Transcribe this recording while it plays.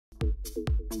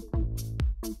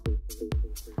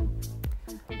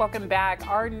Welcome back.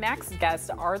 Our next guests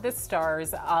are the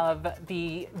stars of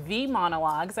the V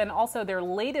Monologues and also their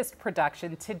latest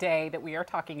production today that we are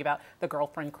talking about, The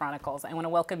Girlfriend Chronicles. I want to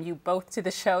welcome you both to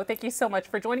the show. Thank you so much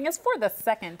for joining us for the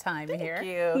second time here. Thank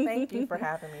you. Thank you for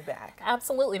having me back.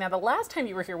 Absolutely. Now, the last time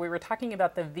you were here, we were talking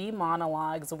about the V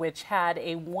Monologues, which had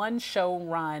a one-show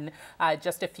run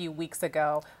just a few weeks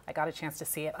ago. I got a chance to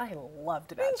see it. I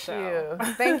loved that show. Thank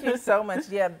you. Thank you so much.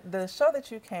 Yeah, the show that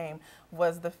you came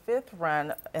was the 5th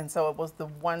run, and so it was the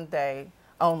one-day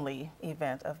only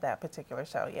event of that particular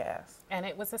show, yes. And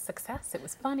it was a success. It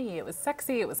was funny, it was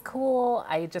sexy, it was cool.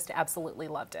 I just absolutely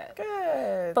loved it.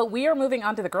 Good. But we are moving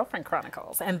on to the Girlfriend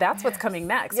Chronicles, and that's what's coming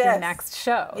next, Yes. your next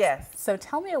show. Yes. So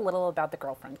tell me a little about the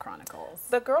Girlfriend Chronicles.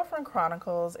 The Girlfriend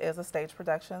Chronicles is a stage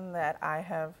production that I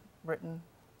have written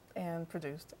and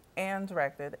produced and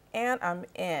directed, and I'm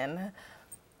in.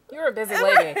 You're a busy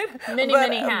lady.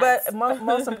 Many hats. But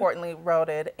most importantly, wrote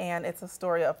it, and it's a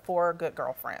story of 4 good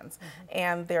girlfriends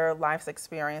and their life's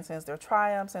experiences, their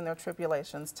triumphs and their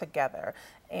tribulations together,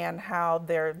 and how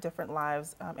their different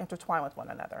lives intertwine with one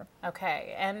another.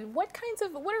 Okay, and what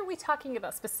are we talking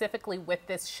about specifically with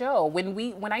this show?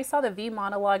 When I saw the V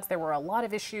Monologues, there were a lot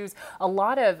of issues, a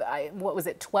lot of,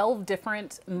 12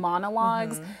 different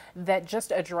monologues that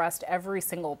just addressed every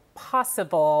single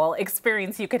possible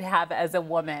experience you could have as a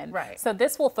woman. Right. So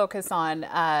this will focus on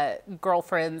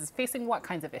girlfriends facing what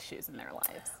kinds of issues in their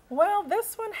lives? Well,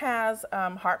 this one has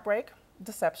heartbreak,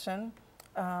 deception,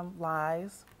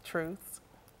 lies, truths.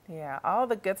 Yeah, all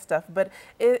the good stuff, but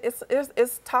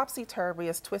it's topsy-turvy,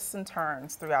 it's twists and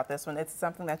turns throughout this one. It's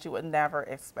something that you would never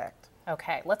expect.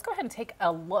 Okay, let's go ahead and take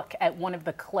a look at one of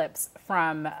the clips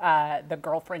from the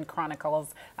Girlfriend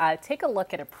Chronicles. Take a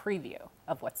look at a preview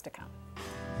of what's to come.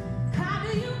 How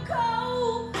do you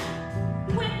cope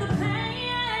with the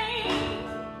pain?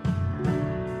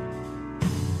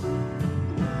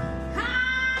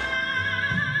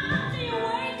 How do you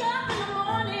wake up in the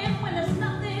morning when there's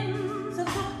nothing to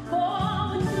look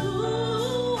forward to?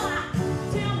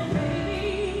 Tell me,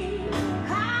 baby,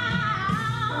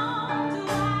 how do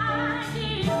I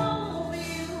get over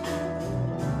you?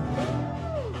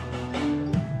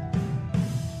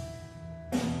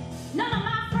 None of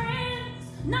my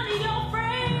friends, none of your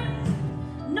friends,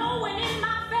 no one in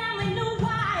my family knew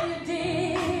why you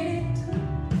did.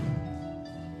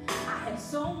 I had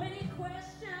so many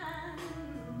questions.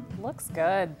 Looks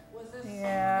good. Was this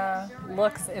Yeah.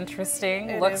 Looks interesting.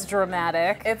 It Looks is.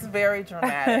 dramatic. It's very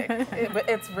dramatic, but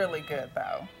it's really good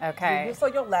though. Okay. So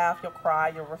you'll laugh, you'll cry,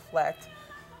 you'll reflect.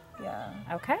 Yeah.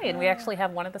 Okay, and we actually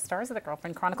have one of the stars of the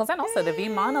Girlfriend Chronicles and also the V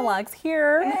Monologues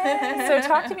here. So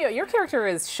talk to me. Your character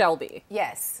is Shelby.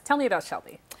 Yes. Tell me about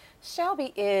Shelby.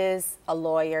 Shelby is a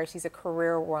lawyer. She's a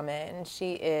career woman.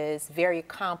 She is very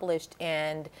accomplished,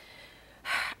 and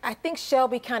I think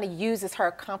Shelby kind of uses her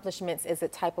accomplishments as a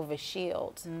type of a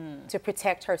shield to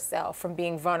protect herself from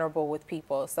being vulnerable with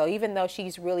people. So even though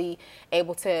she's really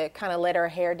able to kind of let her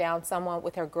hair down somewhat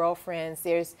with her girlfriends,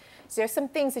 there's some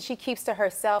things that she keeps to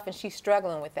herself, and she's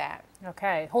struggling with that.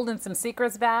 Okay, holding some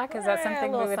secrets back. Is that something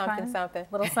a little we would something, find? something.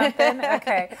 Little something.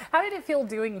 Okay. How did it feel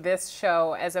doing this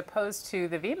show as opposed to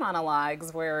the V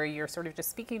Monologues, where you're sort of just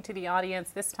speaking to the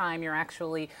audience? This time, you're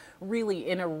actually really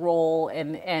in a role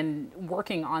and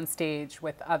working on stage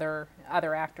with other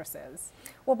actresses.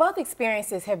 Well, both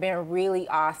experiences have been really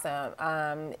awesome,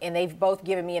 and they've both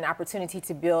given me an opportunity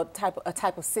to build a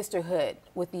type of sisterhood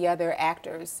with the other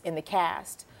actors in the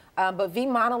cast. But V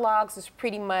Monologues is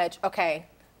pretty much, okay,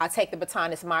 I take the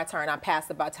baton, it's my turn, I pass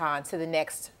the baton to the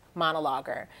next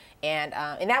monologuer. And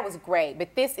that was great,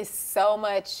 but this is so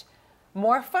much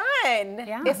more fun.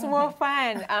 Yeah. It's more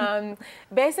fun.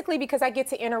 Basically because I get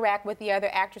to interact with the other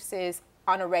actresses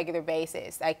on a regular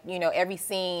basis. Like, you know, every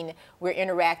scene we're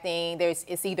interacting,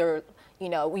 it's either, you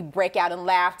know, we break out in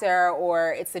laughter,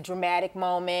 or it's a dramatic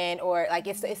moment, or like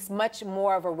it's much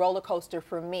more of a roller coaster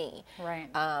for me. Right.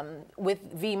 With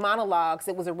V Monologues,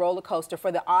 it was a roller coaster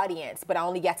for the audience, but I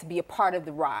only got to be a part of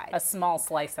the ride. A small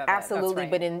slice of Absolutely,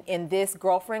 it. That's right. but in this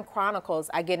Girlfriend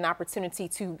Chronicles, I get an opportunity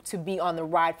to be on the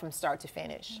ride from start to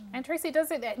finish. And Tracie,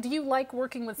 do you like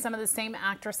working with some of the same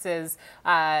actresses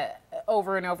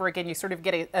over and over again? You sort of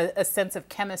get a sense of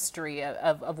chemistry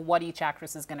of what each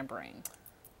actress is going to bring.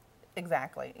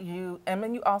 Exactly. You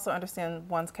also understand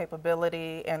one's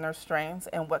capability and their strengths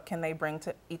and what can they bring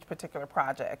to each particular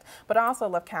project. But I also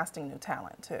love casting new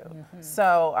talent too.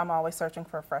 So I'm always searching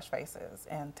for fresh faces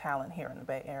and talent here in the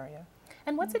Bay Area.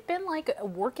 And what's it been like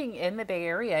working in the Bay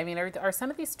Area? I mean, are some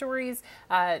of these stories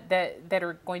that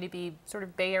are going to be sort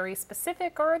of Bay Area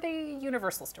specific, or are they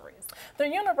universal stories? They're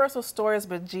universal stories,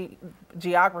 but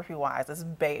geography-wise, it's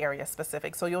Bay Area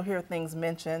specific. So you'll hear things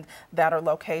mentioned that are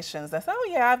locations that say, oh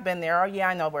yeah, I've been there, or yeah,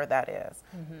 I know where that is.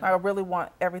 I really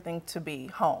want everything to be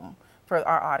home for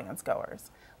our audience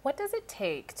goers. What does it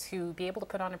take to be able to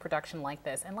put on a production like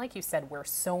this? And like you said, wear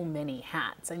so many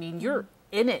hats. I mean, you're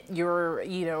in it, you're,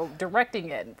 you know, directing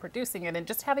it and producing it and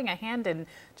just having a hand in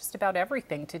just about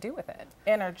everything to do with it.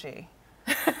 Energy.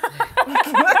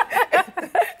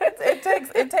 it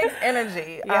takes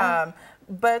energy. Yeah.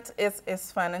 But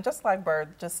it's fun, and just like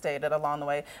Bird just stated along the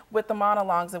way, with the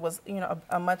monologues, it was, you know,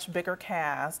 a much bigger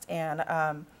cast, and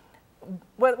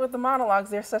with the monologues,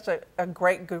 there's such a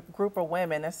great group of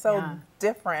women. They're so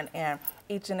different, and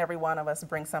each and every one of us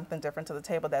brings something different to the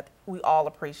table that we all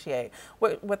appreciate.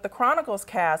 With the Chronicles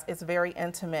cast, it's very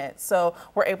intimate, so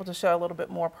we're able to show a little bit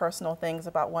more personal things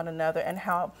about one another and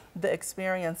how the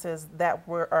experiences that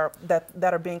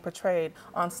are being portrayed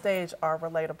on stage are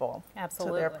relatable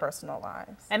to their personal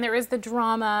lives. And there is the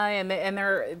drama, and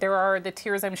there are the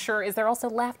tears, I'm sure. Is there also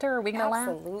laughter? Are we going to laugh?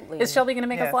 Absolutely. Is Shelby going to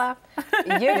make us laugh?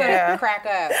 You're going to crack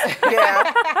up.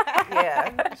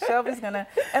 Yeah. Shelby's going to,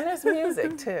 and there's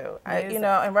music too. You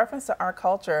know, in reference to our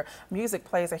culture, music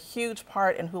plays a huge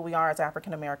part in who we are as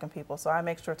African American people. So I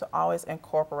make sure to always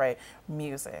incorporate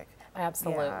music.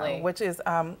 Absolutely. Yeah, which is,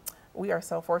 we are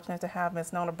so fortunate to have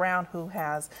Miss Nona Brown, who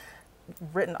has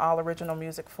written all original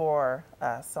music for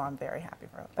us, so I'm very happy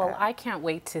for that. Well, I can't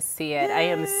wait to see it. I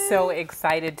am so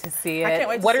excited to see it. I can't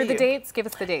wait to What see are the you. dates? Give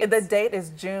us the dates. The date is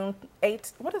June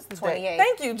 8th. What is the 28th. date?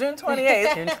 Thank you, June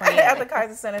 28th. June 28th. At the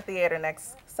Kaiser Center Theater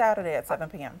next Saturday at 7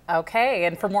 p.m. Okay,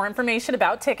 and for more information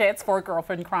about tickets for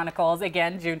Girlfriend Chronicles,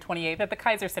 again, June 28th at the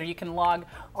Kaiser Center, you can log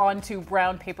on to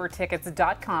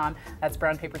brownpapertickets.com. That's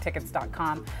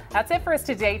brownpapertickets.com. That's it for us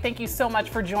today. Thank you so much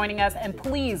for joining us, and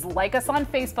please like us on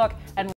Facebook and